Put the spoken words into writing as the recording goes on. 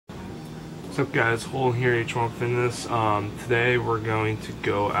What's up guys, Hole here, H1 Fitness. Today we're going to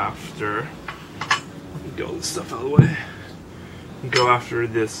go after, let me get all this stuff out of the way, go after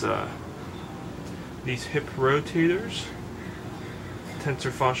this, these hip rotators, Tensor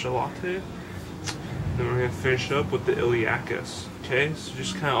Fasciae Latae. Then we're going to finish up with the iliacus. Okay, so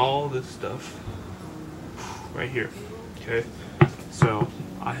just kind of all this stuff right here. Okay, so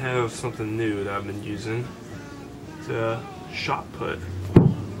I have something new that I've been using. It's a shot put.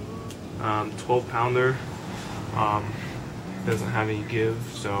 12 pounder, doesn't have any give,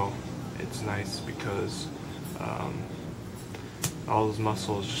 so it's nice because all those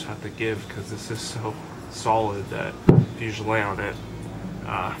muscles just have to give because this is so solid that if you just lay on it,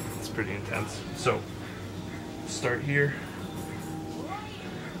 it's pretty intense. So start here.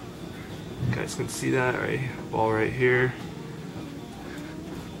 You guys can see that, right? Ball right here.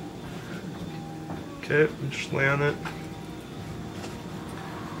 Okay, just lay on it.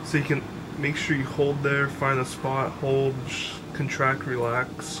 So you can make sure you hold there, find a spot, hold, contract,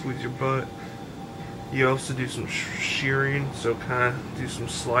 relax, squeeze your butt. You also do some shearing, so kind of do some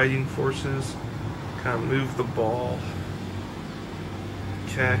sliding forces, kind of move the ball.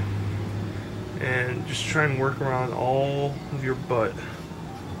 Okay, and just try and work around all of your butt.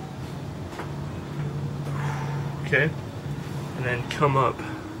 Okay, and then come up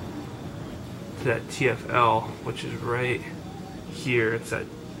to that TFL, which is right here. It's that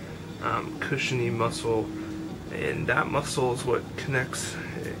cushiony muscle, and that muscle is what connects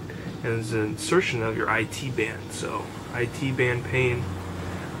and is an insertion of your IT band. So IT band pain,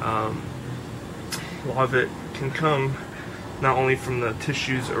 a lot of it can come not only from the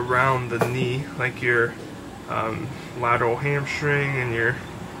tissues around the knee, like your lateral hamstring and your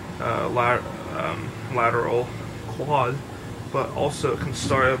lateral quad, but also it can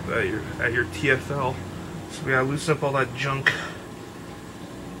start up at your TFL. So we gotta loosen up all that junk.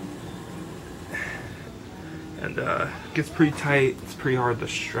 And it gets pretty tight, it's pretty hard to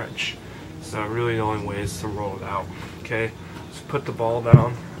stretch. So really the only way is to roll it out. Okay, so put the ball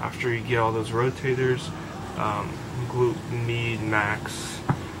down after you get all those rotators, glute med, max,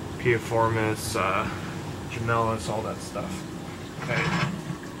 piriformis, gemellus, all that stuff. Okay,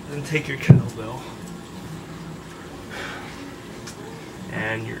 then take your kettlebell.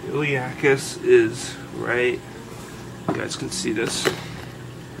 And your iliacus is right, you guys can see this.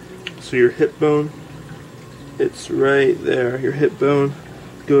 So your hip bone, it's right there. Your hip bone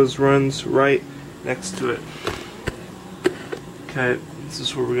runs right next to it. Okay, this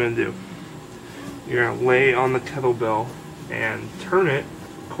is what we're gonna do. You're gonna lay on the kettlebell and turn it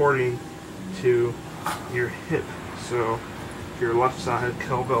according to your hip. So your left side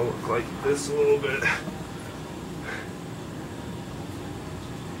kettlebell look like this a little bit.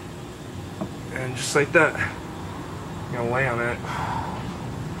 And just like that, you're gonna lay on it.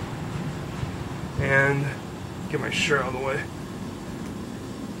 And get my shirt out of the way.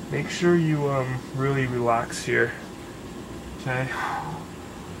 Make sure you really relax here. Okay.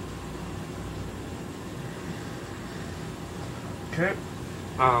 Okay.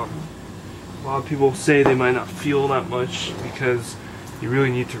 A lot of people say they might not feel that much because you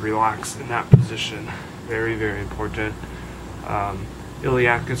really need to relax in that position. Very, very important.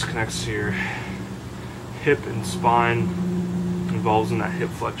 Iliacus connects to your hip and spine, involves in that hip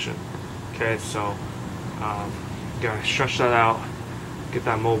flexion. Okay, so you gotta stretch that out, get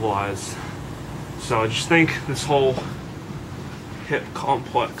that mobilized. So just think this whole hip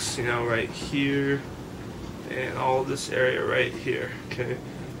complex, you know, right here and all this area right here. Okay,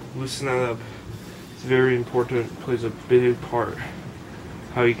 loosen that up. It's very important. It plays a big part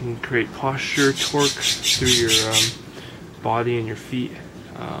how you can create posture, torque through your body and your feet.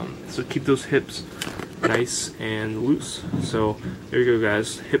 So keep those hips nice and loose. So there you go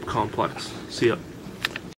guys, hip complex. See ya.